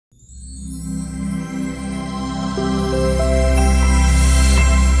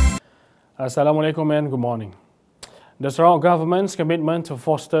Assalamualaikum and good morning. The Sarawak government's commitment to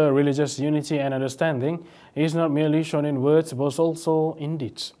foster religious unity and understanding is not merely shown in words but also in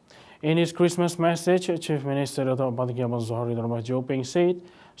deeds. In his Christmas message, Chief Minister Dr. Zohari Joping said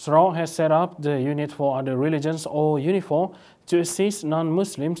Sarawak has set up the Unit for Other Religions or UNIFOR to assist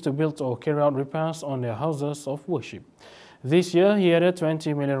non-Muslims to build or carry out repairs on their houses of worship. This year, he added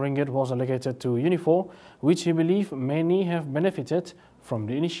 20 million ringgit was allocated to UNIFOR, which he believes many have benefited from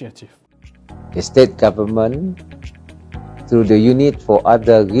the initiative. The state government, through the Unit for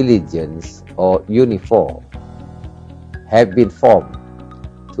Other Religions or UNIFOR, have been formed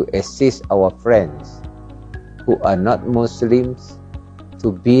to assist our friends who are not Muslims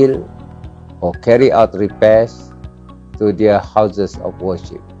to build or carry out repairs to their houses of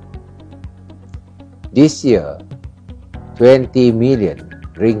worship. This year, 20 million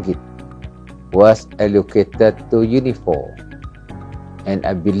ringgit was allocated to UNIFOR, and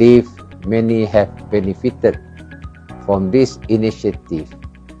I believe many have benefited from this initiative,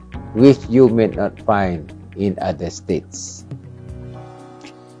 which you may not find in other states.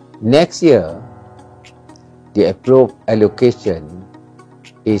 Next year, the approved allocation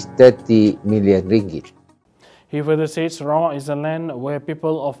is 30 million ringgit. He further said Sarawak is a land where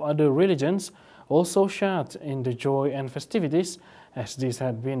people of other religions also shared in the joy and festivities, as this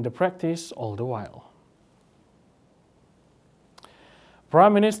had been the practice all the while.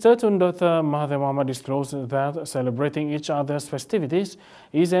 Prime Minister Tun Dr. Mahathir Mohamad disclosed that celebrating each other's festivities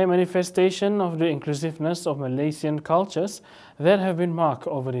is a manifestation of the inclusiveness of Malaysian cultures that have been marked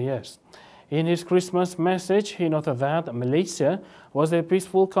over the years. In his Christmas message, he noted that Malaysia was a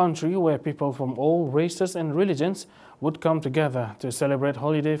peaceful country where people from all races and religions would come together to celebrate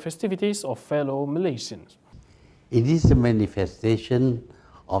holiday festivities of fellow Malaysians. It is a manifestation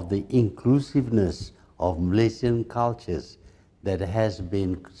of the inclusiveness of Malaysian cultures that has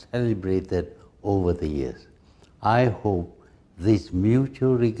been celebrated over the years. I hope this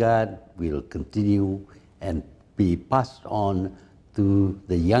mutual regard will continue and be passed on to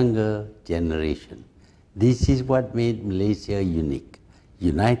the younger generation. This is what made Malaysia unique,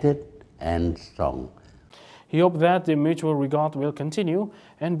 united and strong. He hoped that the mutual regard will continue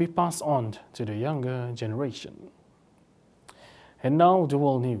and be passed on to the younger generation. And now the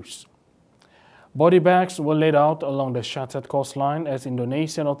world news. Body bags were laid out along the shattered coastline as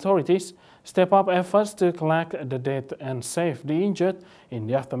Indonesian authorities step up efforts to collect the dead and save the injured in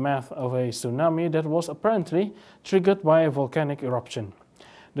the aftermath of a tsunami that was apparently triggered by a volcanic eruption.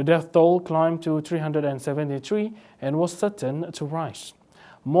 The death toll climbed to 373 and was certain to rise.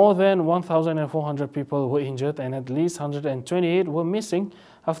 More than 1,400 people were injured and at least 128 were missing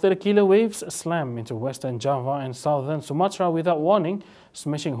after the killer waves slammed into western Java and southern Sumatra without warning,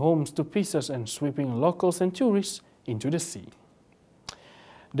 smashing homes to pieces and sweeping locals and tourists into the sea.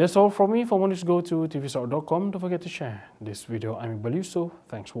 That's all from me. For more news, go to tvsarawak.com. Don't forget to share this video. I'm Iqbal Yusuf.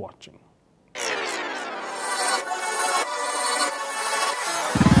 Thanks for watching.